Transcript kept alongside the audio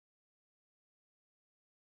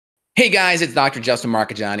Hey guys, it's Dr. Justin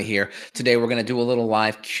Marchegiani here. Today we're going to do a little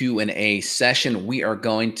live Q&A session. We are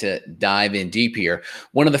going to dive in deep here.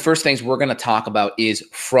 One of the first things we're going to talk about is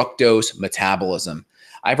fructose metabolism.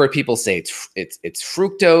 I've heard people say it's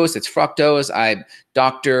fructose, it's fructose.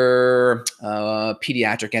 Doctor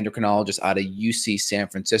pediatric endocrinologist out of UC San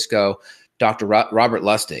Francisco, Dr. Robert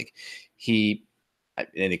Lustig. In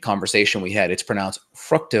a conversation we had, it's pronounced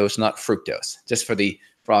fructose, not fructose. Just for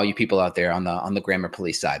all you people out there on the grammar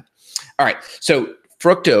police side. All right, so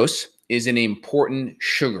fructose is an important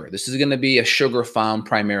sugar. This is going to be a sugar found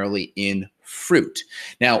primarily in fruit.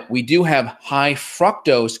 Now, we do have high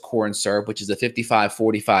fructose corn syrup, which is a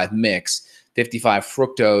 55-45 mix, 55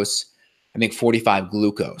 fructose, I think 45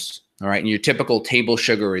 glucose. All right, and your typical table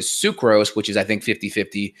sugar is sucrose, which is I think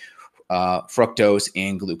 50-50 fructose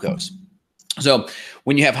and glucose. So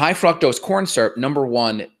when you have high fructose corn syrup, number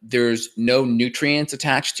one, there's no nutrients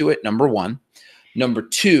attached to it, number one. Number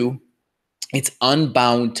two, it's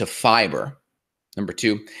unbound to fiber, number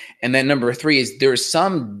two. And then number three is there's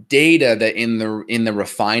some data that in the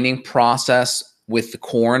refining process with the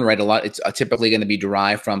corn, right? It's typically going to be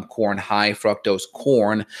derived from corn, high fructose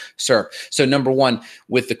corn syrup. So number one,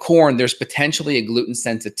 with the corn, there's potentially a gluten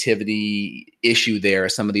sensitivity issue there.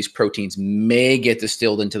 Some of these proteins may get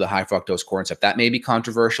distilled into the high fructose corn syrup. That may be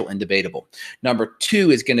controversial and debatable. Number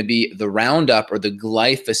two is going to be the Roundup or the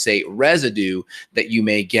glyphosate residue that you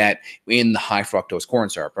may get in the high fructose corn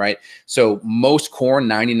syrup, right? So most corn,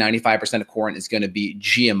 90-95% of corn is going to be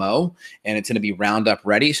GMO and it's going to be Roundup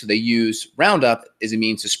ready. So they use Roundup as a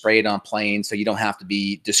means to spray it on planes so you don't have to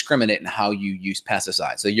be discriminate in how you use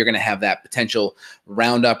pesticides. So you're going to have that potential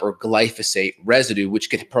Roundup or glyphosate residue, which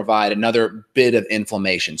could provide another bit of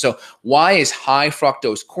inflammation. So why is high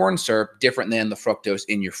fructose corn syrup different than the fructose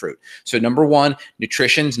in your fruit? So number one,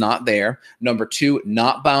 nutrition's not there. Number two,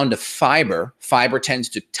 not bound to fiber. Fiber tends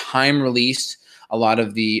to time release a lot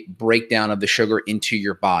of the breakdown of the sugar into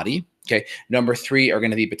your body. Okay. Number three are going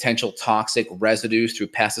to be potential toxic residues through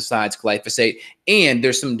pesticides, glyphosate, and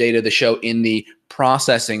there's some data to show in the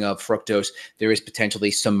processing of fructose, there is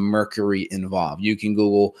potentially some mercury involved. You can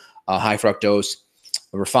Google high fructose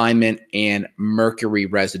refinement and mercury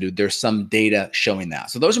residue. There's some data showing that.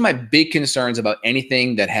 So those are my big concerns about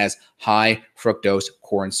anything that has high fructose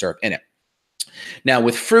corn syrup in it. Now,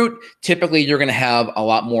 with fruit, typically you're going to have a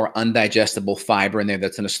lot more undigestible fiber in there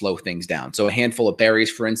that's going to slow things down. So a handful of berries,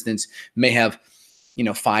 for instance, may have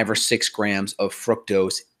 5 or 6 grams of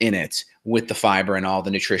fructose in it with the fiber and all the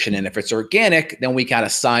nutrition. And if it's organic, then we got to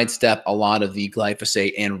sidestep a lot of the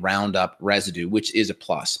glyphosate and Roundup residue, which is a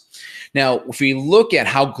plus. Now, if we look at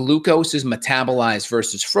how glucose is metabolized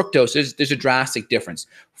versus fructose, there's a drastic difference.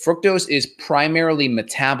 Fructose is primarily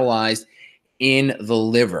metabolized in the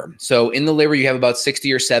liver. So in the liver, you have about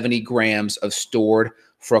 60 or 70 grams of stored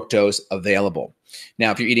fructose available.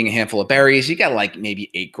 Now, if you're eating a handful of berries, you got like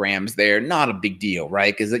maybe 8 grams there. Not a big deal,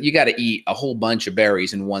 right? Because you got to eat a whole bunch of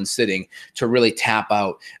berries in one sitting to really tap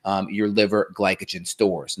out your liver glycogen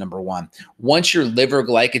stores, number one. Once your liver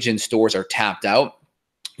glycogen stores are tapped out,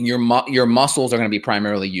 your muscles are going to be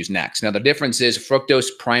primarily used next. Now, the difference is fructose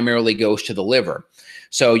primarily goes to the liver.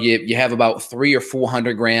 So you have about 300 or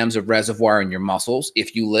 400 grams of reservoir in your muscles.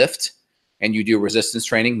 If you lift and you do resistance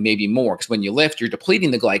training, maybe more, because when you lift, you're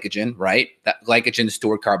depleting the glycogen, right? That glycogen is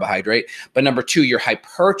stored carbohydrate. But number two, you're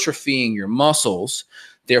hypertrophying your muscles.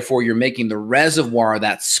 Therefore, you're making the reservoir,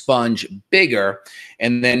 that sponge, bigger.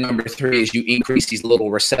 And then number three is you increase these little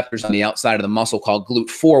receptors on the outside of the muscle called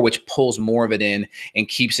GLUT4, which pulls more of it in and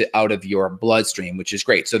keeps it out of your bloodstream, which is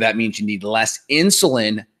great. So that means you need less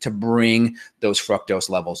insulin to bring those fructose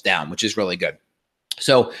levels down, which is really good.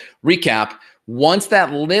 So recap, once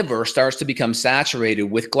that liver starts to become saturated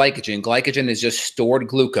with glycogen, glycogen is just stored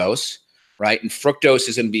glucose, right? And fructose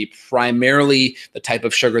is going to be primarily the type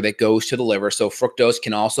of sugar that goes to the liver. So fructose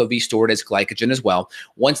can also be stored as glycogen as well.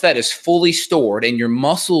 Once that is fully stored and your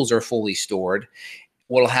muscles are fully stored,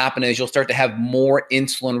 what will happen is you'll start to have more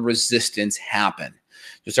insulin resistance happen.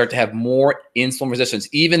 You'll start to have more insulin resistance,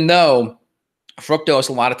 even though fructose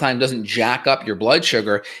a lot of times doesn't jack up your blood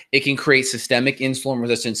sugar. It can create systemic insulin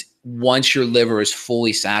resistance once your liver is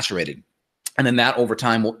fully saturated. And then that over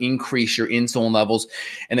time will increase your insulin levels.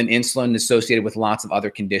 And then insulin is associated with lots of other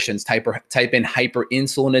conditions. Type in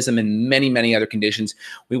hyperinsulinism and many, many other conditions.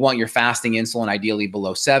 We want your fasting insulin ideally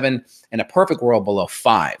below 7, and a perfect world below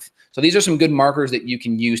 5. So these are some good markers that you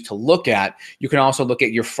can use to look at. You can also look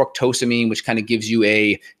at your fructosamine, which kind of gives you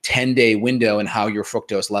a 10-day window in how your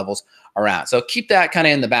fructose levels are at. So keep that kind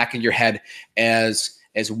of in the back of your head as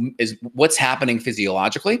is what's happening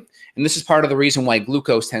physiologically. And this is part of the reason why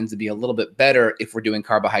glucose tends to be a little bit better if we're doing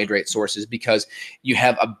carbohydrate sources, because you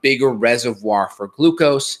have a bigger reservoir for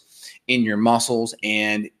glucose in your muscles.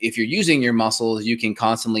 And if you're using your muscles, you can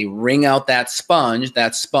constantly wring out that sponge.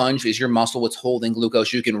 That sponge is your muscle. It's holding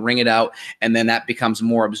glucose. You can wring it out, and then that becomes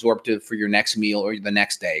more absorptive for your next meal or the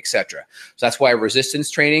next day, etc. So that's why resistance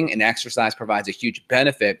training and exercise provides a huge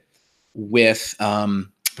benefit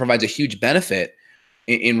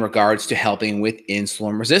in regards to helping with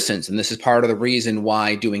insulin resistance. And this is part of the reason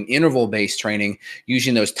why doing interval-based training,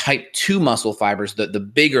 using those type 2 muscle fibers, the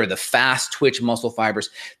bigger, the fast twitch muscle fibers,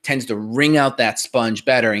 tends to wring out that sponge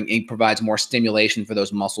better, and it provides more stimulation for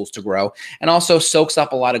those muscles to grow, and also soaks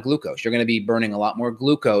up a lot of glucose. You're going to be burning a lot more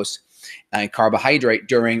glucose and carbohydrate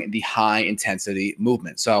during the high intensity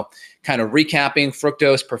movement. So kind of recapping,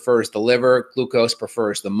 fructose prefers the liver, glucose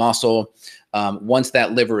prefers the muscle. Once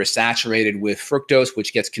that liver is saturated with fructose,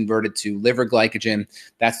 which gets converted to liver glycogen,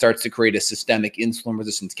 that starts to create a systemic insulin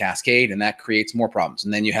resistance cascade, and that creates more problems.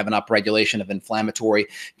 And then you have an upregulation of inflammatory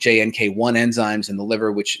JNK1 enzymes in the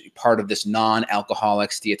liver, which part of this non-alcoholic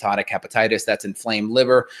steatotic hepatitis, that's inflamed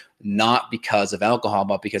liver, not because of alcohol,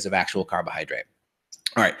 but because of actual carbohydrate.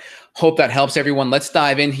 All right. Hope that helps everyone. Let's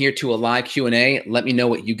dive in here to a live Q&A. Let me know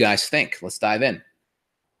what you guys think. Let's dive in.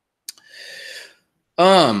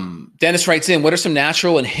 Dennis writes in, what are some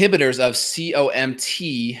natural inhibitors of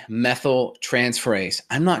COMT methyltransferase?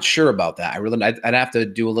 I'm not sure about that. I'd have to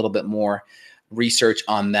do a little bit more research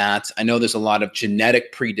on that. I know there's a lot of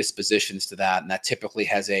genetic predispositions to that, and that typically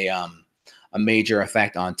has a major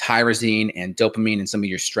effect on tyrosine and dopamine and some of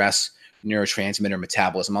your stress neurotransmitter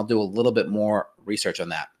metabolism. I'll do a little bit more research on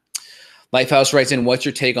that. Lifehouse writes in, what's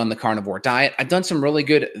your take on the carnivore diet? I've done some really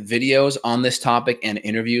good videos on this topic and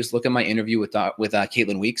interviews. Look at my interview with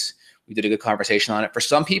Caitlin Weeks. We did a good conversation on it. For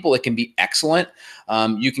some people, it can be excellent.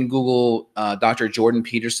 You can Google Dr. Jordan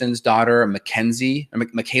Peterson's daughter,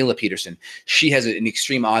 Michaela Peterson. She has an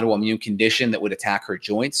extreme autoimmune condition that would attack her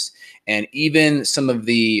joints. And even some of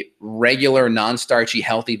the regular non-starchy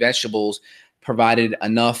healthy vegetables provided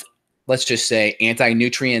enough, let's just say,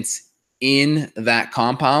 anti-nutrients in that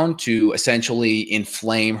compound to essentially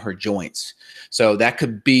inflame her joints. So that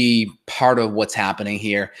could be part of what's happening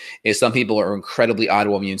here, is some people are incredibly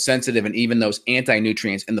autoimmune sensitive, and even those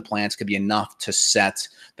anti-nutrients in the plants could be enough to set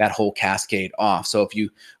that whole cascade off. So if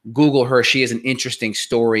you Google her, she has an interesting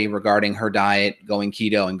story regarding her diet, going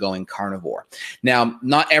keto and going carnivore. Now,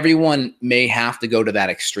 not everyone may have to go to that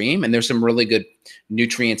extreme, and there's some really good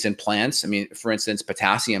nutrients in plants. I mean, for instance,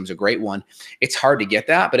 potassium is a great one. It's hard to get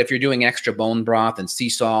that, but if you're doing extra bone broth and sea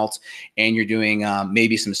salt, and you're doing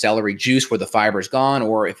maybe some celery juice where the fiber's gone,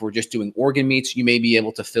 or if we're just doing organ meats, you may be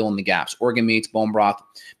able to fill in the gaps. Organ meats, bone broth,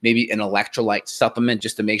 maybe an electrolyte supplement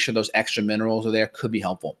just to make sure those extra minerals are there could be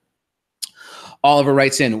helpful. Oliver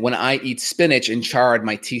writes in, when I eat spinach and chard,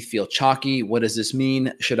 my teeth feel chalky. What does this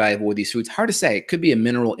mean? Should I avoid these foods? Hard to say. It could be a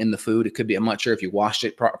mineral in the food. It could be, I'm not sure if you washed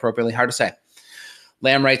it appropriately. Hard to say.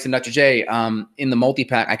 Lamb writes in, Dr. J, in the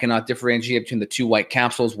multi-pack, I cannot differentiate between the two white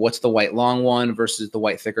capsules. What's the white long one versus the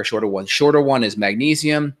white thicker, shorter one? Shorter one is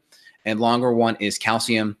magnesium and longer one is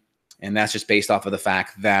calcium. And that's just based off of the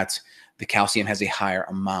fact that the calcium has a higher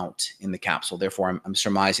amount in the capsule. Therefore, I'm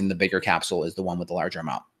surmising the bigger capsule is the one with the larger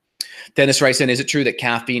amount. Dennis writes in, is it true that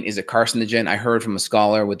caffeine is a carcinogen? I heard from a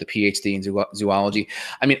scholar with a PhD in zoology.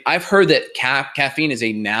 I mean, I've heard that caffeine is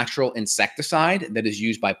a natural insecticide that is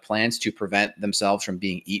used by plants to prevent themselves from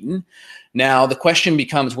being eaten. Now, the question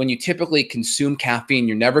becomes, when you typically consume caffeine,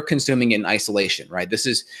 you're never consuming it in isolation, right? This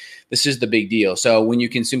is the big deal. So when you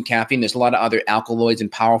consume caffeine, there's a lot of other alkaloids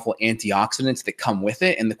and powerful antioxidants that come with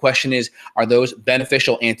it. And the question is, are those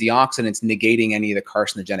beneficial antioxidants negating any of the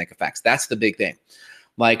carcinogenic effects? That's the big thing.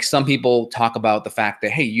 Like, some people talk about the fact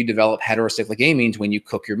that, hey, you develop heterocyclic amines when you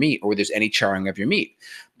cook your meat, or there's any charring of your meat.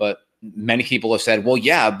 But many people have said, well,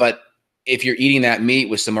 yeah, but if you're eating that meat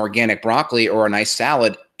with some organic broccoli or a nice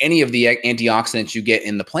salad, any of the antioxidants you get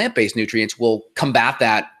in the plant-based nutrients will combat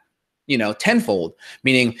that, tenfold,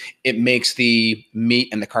 meaning it makes the meat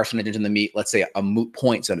and the carcinogens in the meat, let's say, a moot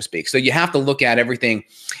point, so to speak. So you have to look at everything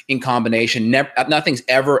in combination. Nothing's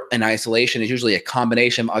ever in isolation. It's usually a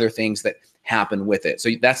combination of other things that happen with it. So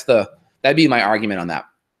that'd be my argument on that.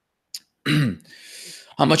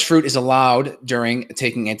 How much fruit is allowed during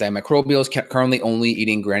taking antimicrobials? Currently only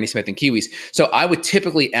eating Granny Smith and kiwis. So I would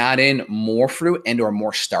typically add in more fruit and or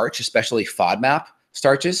more starch, especially FODMAP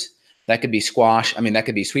starches. That could be squash. I mean, that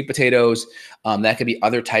could be sweet potatoes. That could be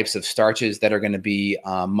other types of starches that are going to be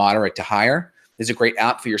moderate to higher. There's a great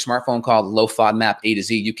app for your smartphone called Low FODMAP A to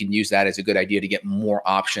Z. You can use that as a good idea to get more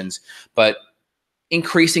options. But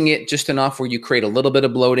increasing it just enough where you create a little bit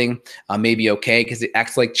of bloating may be okay, because it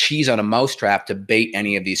acts like cheese on a mousetrap to bait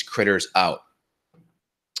any of these critters out.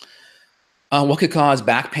 What could cause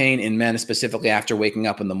back pain in men, specifically after waking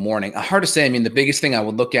up in the morning? Hard to say. I mean, the biggest thing I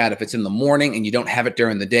would look at, if it's in the morning and you don't have it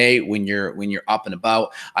during the day when you're up and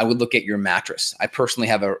about, I would look at your mattress. I personally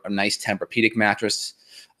have a nice Tempur-Pedic mattress.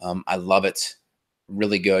 I love it,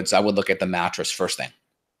 really good. So I would look at the mattress first thing.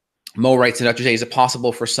 Mo writes in, Dr. J, is it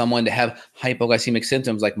possible for someone to have hypoglycemic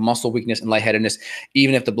symptoms like muscle weakness and lightheadedness,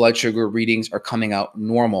 even if the blood sugar readings are coming out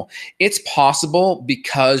normal? It's possible,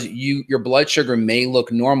 because your blood sugar may look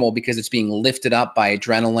normal because it's being lifted up by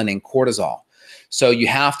adrenaline and cortisol. So you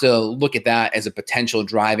have to look at that as a potential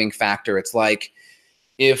driving factor. It's like,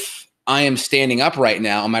 if I am standing up right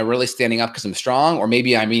now, am I really standing up because I'm strong? Or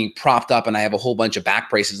maybe I'm being propped up and I have a whole bunch of back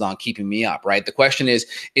braces on keeping me up, right? The question is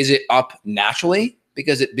it up naturally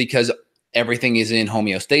because everything is in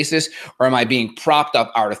homeostasis, or am I being propped up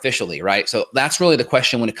artificially, right? So that's really the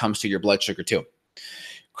question when it comes to your blood sugar too.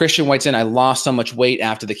 Christian writes in, I lost so much weight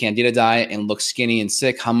after the Candida diet and look skinny and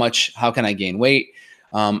sick. How can I gain weight?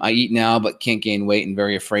 I eat now, but can't gain weight and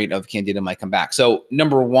very afraid of Candida might come back. So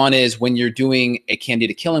number one is, when you're doing a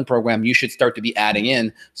Candida killing program, you should start to be adding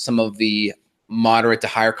in some of the moderate to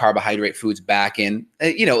higher carbohydrate foods back in,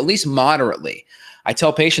 at least moderately. I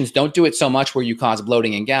tell patients, don't do it so much where you cause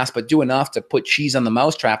bloating and gas, but do enough to put cheese on the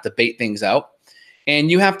mousetrap to bait things out.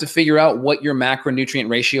 And you have to figure out what your macronutrient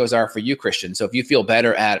ratios are for you, Christian. So if you feel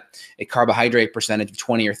better at a carbohydrate percentage of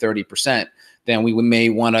 20 or 30%, then we may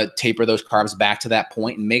want to taper those carbs back to that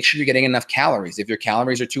point and make sure you're getting enough calories. If your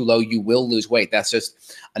calories are too low, you will lose weight. That's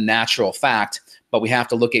just a natural fact. But we have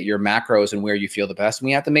to look at your macros and where you feel the best. And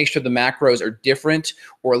we have to make sure the macros are different,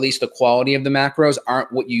 or at least the quality of the macros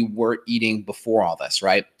aren't what you were eating before all this,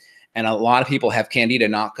 right? And a lot of people have Candida,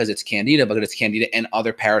 not because it's Candida, but it's Candida and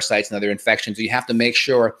other parasites and other infections. So you have to make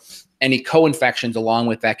sure any co-infections along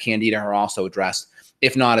with that Candida are also addressed.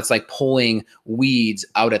 If not, it's like pulling weeds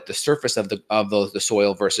out at the surface of the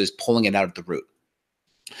soil versus pulling it out at the root.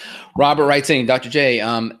 Robert writes in, Dr. J,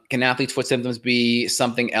 can athlete's foot symptoms be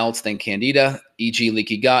something else than Candida, e.g.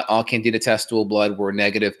 leaky gut? All Candida tests, stool, blood were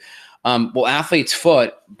negative. Well, athlete's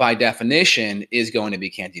foot, by definition, is going to be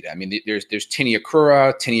Candida. I mean, there's tinea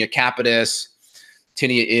crura, tinea capitis.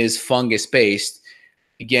 Tinea is fungus-based.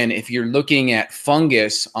 Again, if you're looking at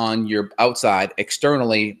fungus on your outside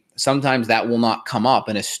externally, sometimes that will not come up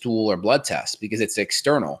in a stool or blood test because it's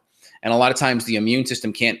external. And a lot of times the immune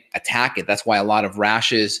system can't attack it. That's why a lot of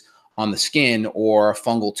rashes on the skin or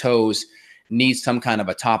fungal toes need some kind of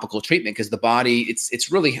a topical treatment, because the body,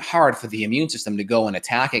 it's really hard for the immune system to go and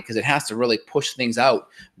attack it, because it has to really push things out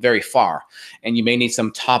very far. And you may need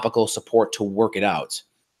some topical support to work it out.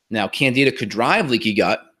 Now, Candida could drive leaky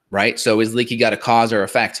gut, right? So is leaky gut a cause or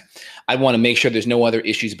effect? I'd want to make sure there's no other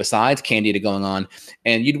issues besides Candida going on.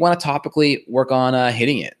 And you'd want to topically work on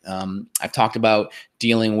hitting it. I've talked about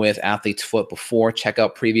dealing with athlete's foot before. Check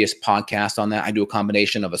out previous podcasts on that. I do a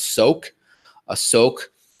combination of an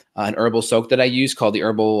herbal soak that I use called the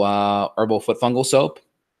herbal foot fungal soap.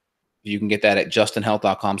 You can get that at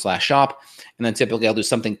justinhealth.com/shop. And then typically I'll do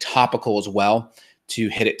something topical as well to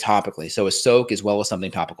hit it topically. So a soak as well as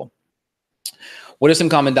something topical. What are some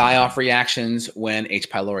common die-off reactions when H.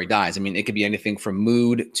 pylori dies? I mean, it could be anything from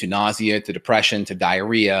mood to nausea to depression to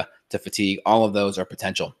diarrhea to fatigue. All of those are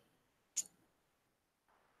potential.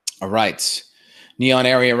 All right. Neon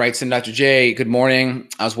Area writes in, Dr. J, good morning.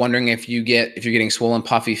 I was wondering if you're getting swollen,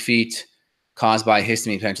 puffy feet caused by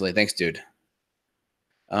histamine potentially. Thanks, dude.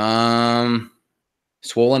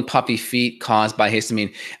 Swollen, puffy feet caused by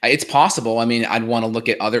histamine. It's possible. I mean, I'd want to look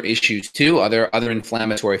at other issues too, other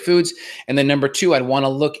inflammatory foods. And then number two, I'd want to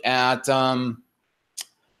look at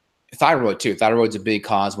thyroid too. Thyroid's a big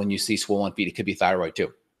cause when you see swollen feet. It could be thyroid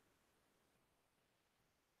too.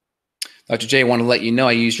 Dr. J, I want to let you know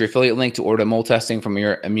I used your affiliate link to order mole testing from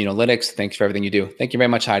your immunolytics. Thanks for everything you do. Thank you very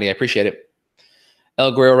much, Heidi. I appreciate it.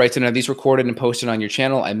 El Guerrero writes in, are these recorded and posted on your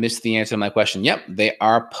channel? I missed the answer to my question. Yep, they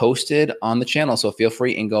are posted on the channel, so feel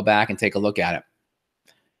free and go back and take a look at it.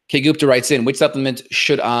 K. Gupta writes in, which supplement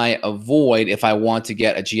should I avoid if I want to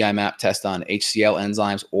get a GI map test on HCl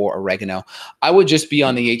enzymes or oregano? I would just be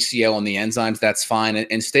on the HCl and the enzymes. That's fine.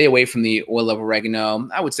 And stay away from the oil of oregano,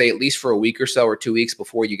 I would say at least for a week or so or 2 weeks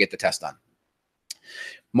before you get the test done.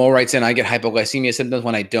 Mo writes in, I get hypoglycemia symptoms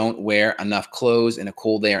when I don't wear enough clothes in a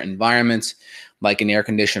cold air environment, like an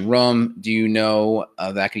air-conditioned room. Do you know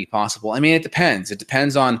that could be possible? I mean, it depends. It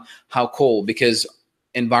depends on how cold, because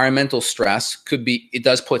environmental stress it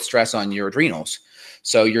does put stress on your adrenals.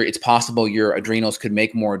 So it's possible your adrenals could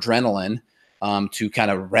make more adrenaline to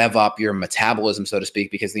kind of rev up your metabolism, so to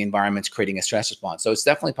speak, because the environment's creating a stress response. So it's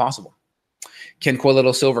definitely possible. Can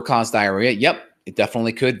colloidal silver cause diarrhea? Yep, it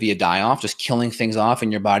definitely could via die-off, just killing things off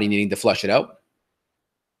and your body needing to flush it out.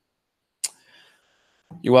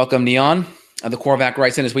 You're welcome, Neon. The Korvac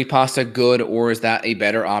writes in, is wheat pasta good, or is that a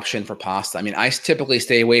better option for pasta? I mean, I typically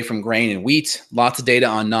stay away from grain and wheat. Lots of data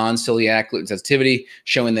on non-celiac gluten sensitivity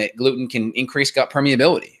showing that gluten can increase gut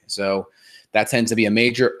permeability. So that tends to be a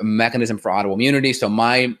major mechanism for autoimmunity. So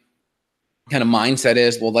my kind of mindset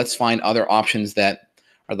is, well, let's find other options that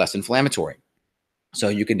are less inflammatory. So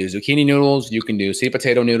you can do zucchini noodles, you can do sweet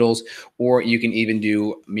potato noodles, or you can even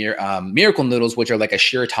do miracle noodles, which are like a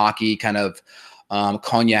shirataki kind of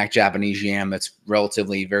cognac Japanese yam that's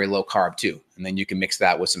relatively very low carb too. And then you can mix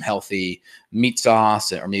that with some healthy meat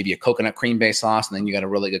sauce or maybe a coconut cream based sauce. And then you got a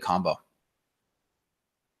really good combo.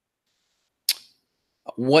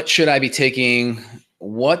 What should I be taking?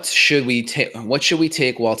 What should we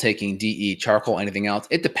take while taking DE, charcoal, anything else?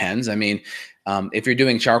 It depends. I mean, if you're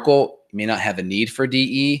doing charcoal, you may not have a need for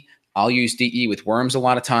DE. I'll use DE with worms a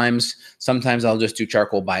lot of times. Sometimes I'll just do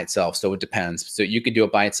charcoal by itself. So it depends. So you could do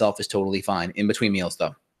it by itself is totally fine. In between meals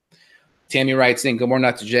though. Tammy writes in, good morning,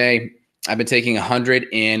 Dr. J. I've been taking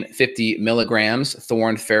 150 milligrams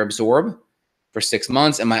Thorne Ferrabsorb for 6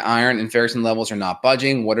 months and my iron and ferritin levels are not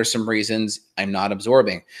budging. What are some reasons I'm not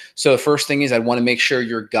absorbing? So the first thing is I'd want to make sure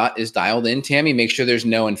your gut is dialed in, Tammy. Make sure there's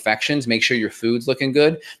no infections. Make sure your food's looking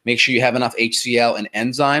good. Make sure you have enough HCl and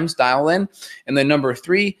enzymes dialed in. And then number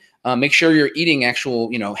 3, make sure you're eating actual,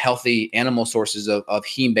 healthy animal sources of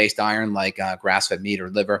heme-based iron like grass-fed meat or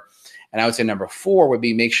liver. And I would say number 4 would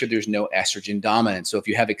be make sure there's no estrogen dominance. So if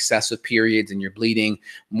you have excessive periods and you're bleeding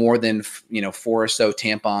more than 4 or so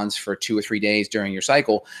tampons for 2 or 3 days during your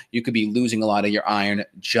cycle, you could be losing a lot of your iron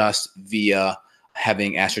just via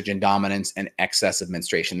having estrogen dominance and excessive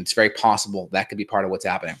menstruation. It's very possible that could be part of what's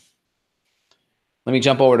happening. Let me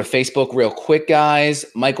jump over to Facebook real quick, guys.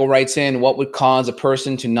 Michael writes in, what would cause a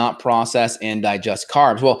person to not process and digest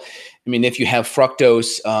carbs? Well, I mean, if you have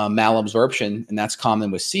fructose malabsorption, and that's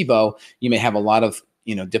common with SIBO, you may have a lot of,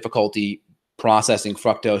 difficulty processing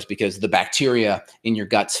fructose because the bacteria in your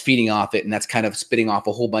gut's feeding off it, and that's kind of spitting off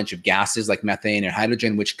a whole bunch of gases like methane and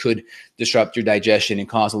hydrogen, which could disrupt your digestion and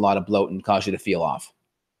cause a lot of bloat and cause you to feel off.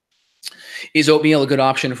 Is oatmeal a good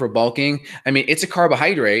option for bulking? I mean, it's a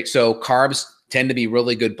carbohydrate, so carbs tend to be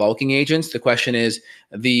really good bulking agents. The question is,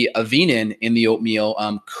 the avenin in the oatmeal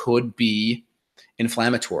could be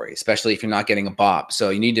inflammatory, especially if you're not getting a BOP.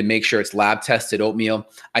 So you need to make sure it's lab tested oatmeal.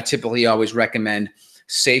 I typically always recommend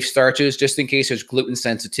safe starches just in case there's gluten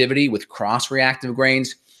sensitivity with cross-reactive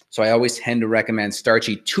grains. So I always tend to recommend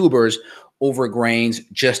starchy tubers over grains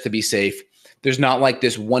just to be safe. There's not like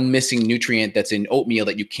this one missing nutrient that's in oatmeal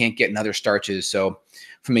that you can't get in other starches. So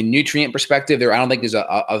from a nutrient perspective, I don't think there's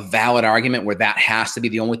a valid argument where that has to be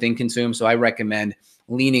the only thing consumed. So I recommend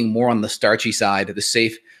leaning more on the starchy side, the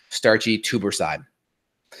safe starchy tuber side.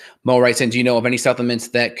 Mo writes in, do you know of any supplements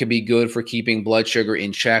that could be good for keeping blood sugar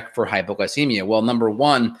in check for hypoglycemia? Well, number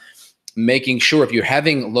 1, making sure if you're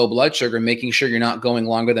having low blood sugar, making sure you're not going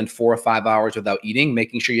longer than 4 or 5 hours without eating,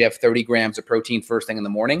 making sure you have 30 grams of protein first thing in the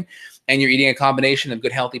morning, and you're eating a combination of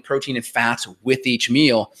good, healthy protein and fats with each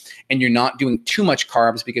meal, and you're not doing too much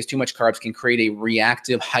carbs because too much carbs can create a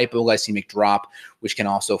reactive hypoglycemic drop, which can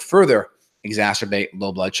also further exacerbate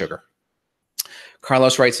low blood sugar.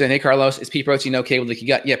 Carlos writes in, hey, Carlos, is pea protein okay with leaky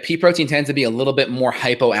gut? Yeah, pea protein tends to be a little bit more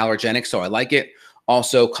hypoallergenic, so I like it.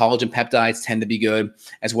 Also, collagen peptides tend to be good,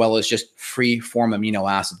 as well as just free-form amino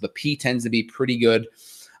acids. But pea tends to be pretty good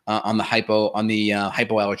on the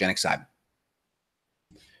hypoallergenic side.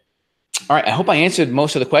 All right, I hope I answered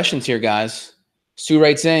most of the questions here, guys. Sue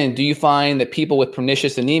writes in, do you find that people with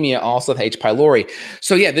pernicious anemia also have H. pylori?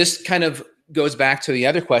 So yeah, this kind of goes back to the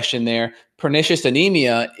other question there. Pernicious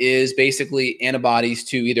anemia is basically antibodies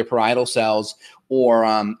to either parietal cells or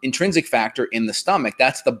intrinsic factor in the stomach.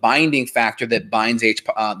 That's the binding factor that binds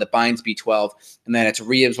B12, and then it's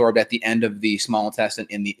reabsorbed at the end of the small intestine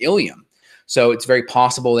in the ileum. So it's very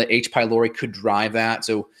possible that H. pylori could drive that.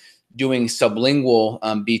 So doing sublingual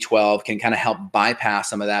B12 can kind of help bypass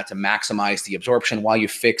some of that to maximize the absorption while you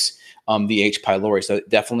fix the H. pylori. So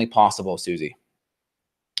definitely possible, Susie.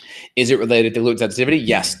 Is it related to gluten sensitivity?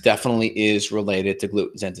 Yes, definitely is related to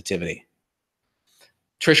gluten sensitivity.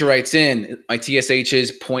 Trisha writes in, my TSH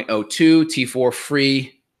is 0.02, T4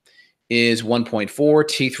 free is 1.4,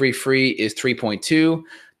 T3 free is 3.2.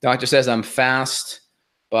 Doctor says I'm fast,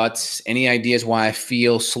 but any ideas why I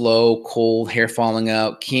feel slow, cold, hair falling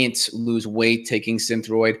out, can't lose weight taking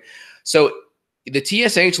Synthroid? So the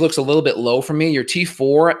TSH looks a little bit low for me. Your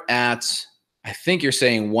T4 at, I think you're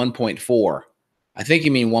saying 1.4. I think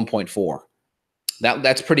you mean 1.4.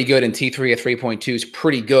 That's pretty good. And T3 at 3.2 is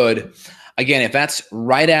pretty good. Again, if that's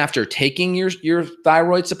right after taking your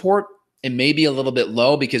thyroid support, it may be a little bit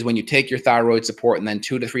low, because when you take your thyroid support and then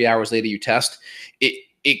 2 to 3 hours later you test,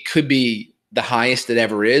 it could be the highest it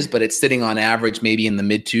ever is, but it's sitting on average maybe in the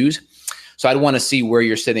mid twos. So I'd want to see where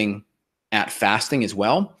you're sitting at fasting as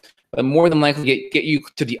well. But more than likely get you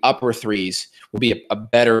to the upper threes would be a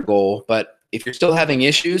better goal. But if you're still having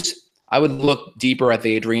issues, I would look deeper at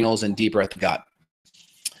the adrenals and deeper at the gut.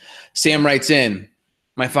 Sam writes in,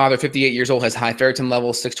 my father, 58 years old, has high ferritin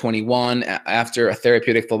levels, 621. After a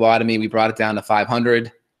therapeutic phlebotomy, we brought it down to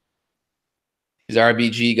 500. His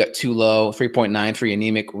RBG got too low, 3.93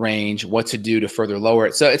 anemic range. What to do to further lower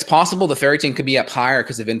it? So it's possible the ferritin could be up higher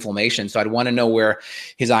because of inflammation. So I'd want to know where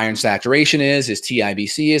his iron saturation is, his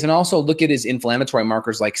TIBC is, and also look at his inflammatory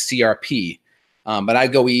markers like CRP. But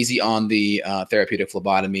I'd go easy on the therapeutic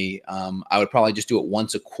phlebotomy. I would probably just do it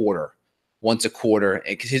once a quarter,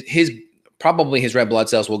 because his red blood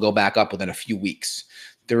cells will go back up within a few weeks.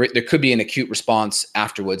 There could be an acute response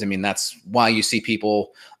afterwards. I mean, that's why you see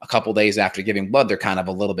people a couple days after giving blood, they're kind of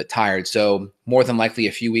a little bit tired. So more than likely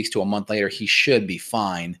a few weeks to a month later, he should be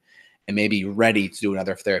fine and maybe ready to do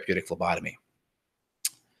another therapeutic phlebotomy.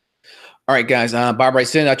 All right, guys. Bob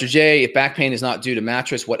writes in, Dr. J, if back pain is not due to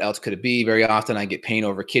mattress, what else could it be? Very often I get pain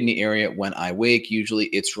over kidney area when I wake. Usually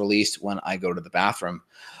it's released when I go to the bathroom.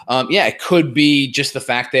 Yeah, it could be just the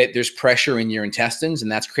fact that there's pressure in your intestines,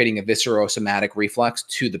 and that's creating a viscerosomatic reflex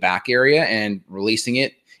to the back area and releasing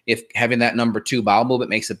it. If having that number 2 bowel movement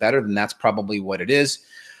makes it better, then that's probably what it is.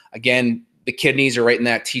 Again, the kidneys are right in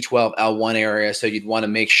that T12L1 area, so you'd want to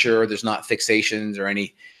make sure there's not fixations or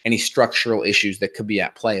any structural issues that could be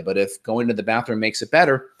at play. But if going to the bathroom makes it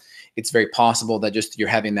better, it's very possible that just you're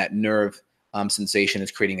having that nerve sensation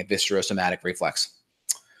is creating a viscerosomatic reflex.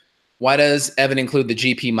 Why does Evan include the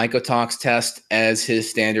GP mycotox test as his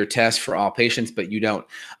standard test for all patients, but you don't?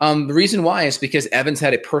 The reason why is because Evan's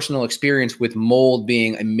had a personal experience with mold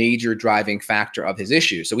being a major driving factor of his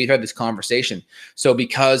issue. So we've had this conversation. So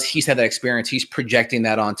because he's had that experience, he's projecting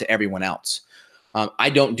that onto everyone else. I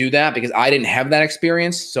don't do that because I didn't have that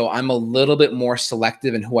experience. So I'm a little bit more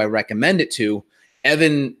selective in who I recommend it to.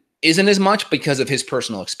 Evan isn't as much because of his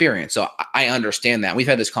personal experience. So I understand that. We've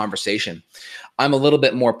had this conversation. I'm a little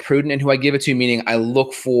bit more prudent in who I give it to, meaning I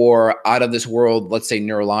look for out of this world, let's say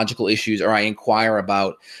neurological issues, or I inquire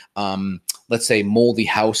about, let's say moldy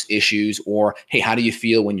house issues, or, hey, how do you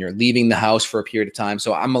feel when you're leaving the house for a period of time?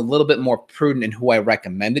 So I'm a little bit more prudent in who I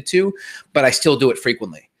recommend it to, but I still do it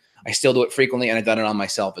frequently. And I've done it on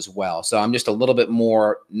myself as well. So I'm just a little bit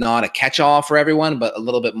more, not a catch-all for everyone, but a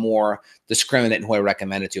little bit more discriminate in who I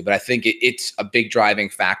recommend it to. But I think it's a big driving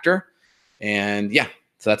factor. And yeah,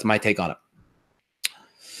 so that's my take on it.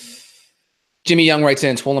 Jimmy Young writes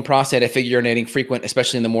in, swollen prostate, I figure urinating frequent,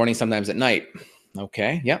 especially in the morning, sometimes at night.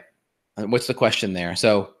 Okay, yep. What's the question there?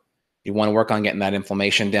 So you want to work on getting that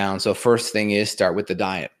inflammation down. So first thing is start with the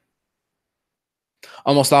diet.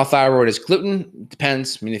 Almost all thyroid is gluten.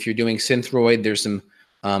 Depends. I mean, if you're doing Synthroid, there's some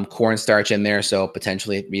cornstarch in there, so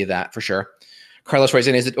potentially it'd be that for sure. Carlos writes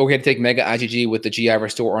in, is it okay to take Mega IgG with the GI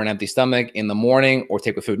Restore or an empty stomach in the morning, or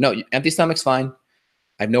take with food? No, empty stomach's fine.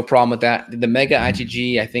 I have no problem with that. The Mega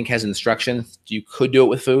IgG, I think, has instructions. You could do it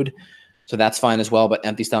with food, so that's fine as well, but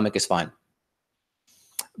empty stomach is fine.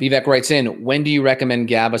 Vivek writes in, when do you recommend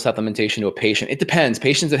GABA supplementation to a patient? It depends.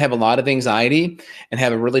 Patients that have a lot of anxiety and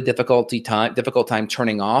have a really difficult time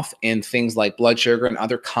turning off, and things like blood sugar and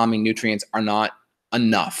other calming nutrients are not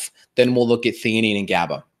enough, then we'll look at theanine and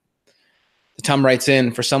GABA. Tom writes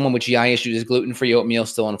in, for someone with GI issues, is gluten-free oatmeal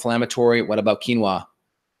still inflammatory? What about quinoa?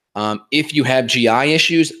 If you have GI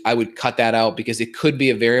issues, I would cut that out because it could be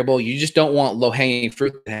a variable. You just don't want low-hanging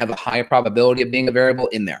fruit to have a high probability of being a variable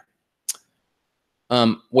in there.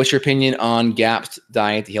 What's your opinion on GAPS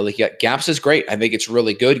diet? GAPS is great. I think it's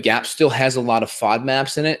really good. GAPS still has a lot of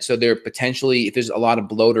FODMAPs in it. So there potentially, if there's a lot of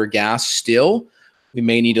bloat or gas still, we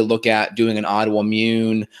may need to look at doing an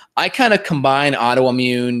autoimmune. I kind of combine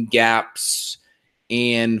autoimmune, GAPS,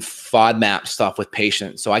 and FODMAP stuff with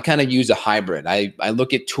patients. So I kind of use a hybrid. I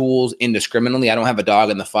look at tools indiscriminately. I don't have a dog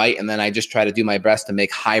in the fight. And then I just try to do my best to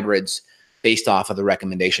make hybrids based off of the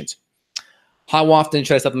recommendations. How often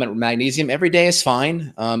should I supplement with magnesium? Every day is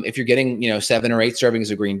fine. If you're getting 7 or 8 servings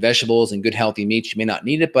of green vegetables and good healthy meats, you may not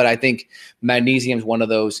need it. But I think magnesium is one of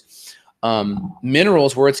those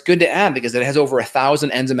minerals where it's good to add because it has over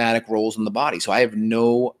 1,000 enzymatic roles in the body. So I have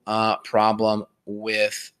no problem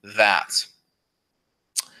with that.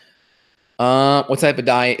 What type of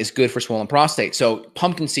diet is good for swollen prostate? So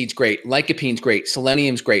pumpkin seed's great, lycopene's great,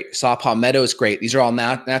 selenium's great, saw palmetto is great. These are all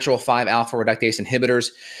natural 5-alpha reductase inhibitors.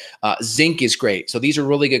 Zinc is great. So these are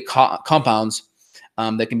really good compounds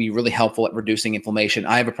that can be really helpful at reducing inflammation.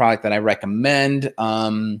 I have a product that I recommend.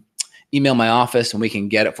 Email my office and we can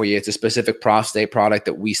get it for you. It's a specific prostate product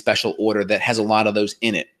that we special order that has a lot of those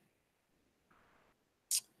in it.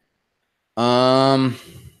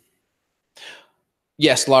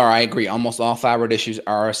 Yes, Laura, I agree. Almost all thyroid issues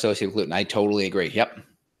are associated with gluten. I totally agree. Yep.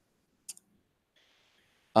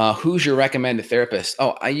 Who's your recommended therapist?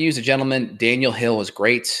 Oh, I use a gentleman. Daniel Hill is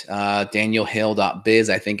great. DanielHill.biz,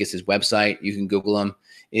 I think is his website. You can Google him.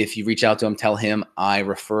 If you reach out to him, tell him I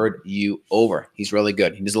referred you over. He's really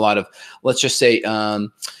good. He does a lot of, let's just say,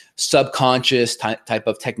 subconscious type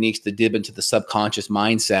of techniques to dip into the subconscious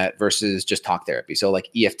mindset versus just talk therapy. So like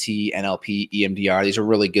EFT, NLP, EMDR, these are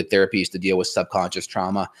really good therapies to deal with subconscious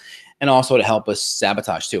trauma and also to help us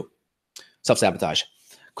sabotage too, self-sabotage.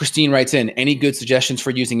 Christine writes in, any good suggestions for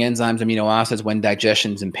using enzymes, amino acids when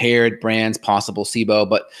digestion's impaired, brands, possible SIBO,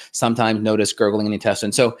 but sometimes notice gurgling in the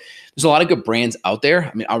intestine. So there's a lot of good brands out there.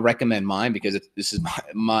 I mean, I'll recommend mine because this is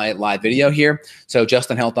my live video here. So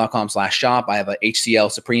justinhealth.com/shop. I have a HCl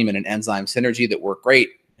Supreme and an enzyme synergy that work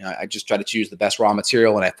great. You know, I just try to choose the best raw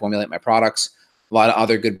material when I formulate my products. A lot of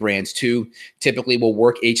other good brands too. Typically we'll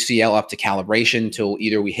work HCl up to calibration until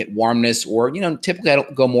either we hit warmness or, you know, typically I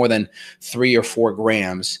don't go more than 3 or 4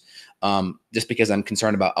 grams just because I'm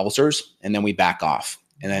concerned about ulcers, and then we back off.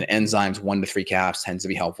 And then enzymes 1 to 3 caps tends to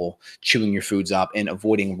be helpful, chewing your foods up and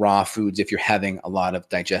avoiding raw foods if you're having a lot of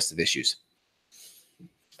digestive issues. All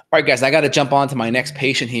right, guys, I got to jump on to my next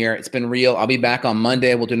patient here. It's been real. I'll be back on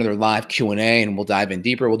Monday. We'll do another live Q&A and we'll dive in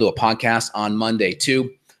deeper. We'll do a podcast on Monday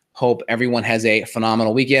too. Hope everyone has a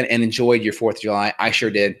phenomenal weekend and enjoyed your 4th of July. I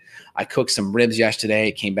sure did. I cooked some ribs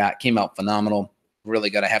yesterday. Came out phenomenal. Really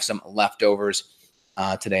good. I have some leftovers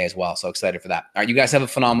today as well. So excited for that. All right, you guys have a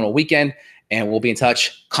phenomenal weekend and we'll be in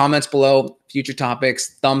touch. Comments below, future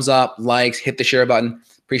topics, thumbs up, likes, hit the share button.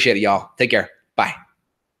 Appreciate it, y'all. Take care. Bye.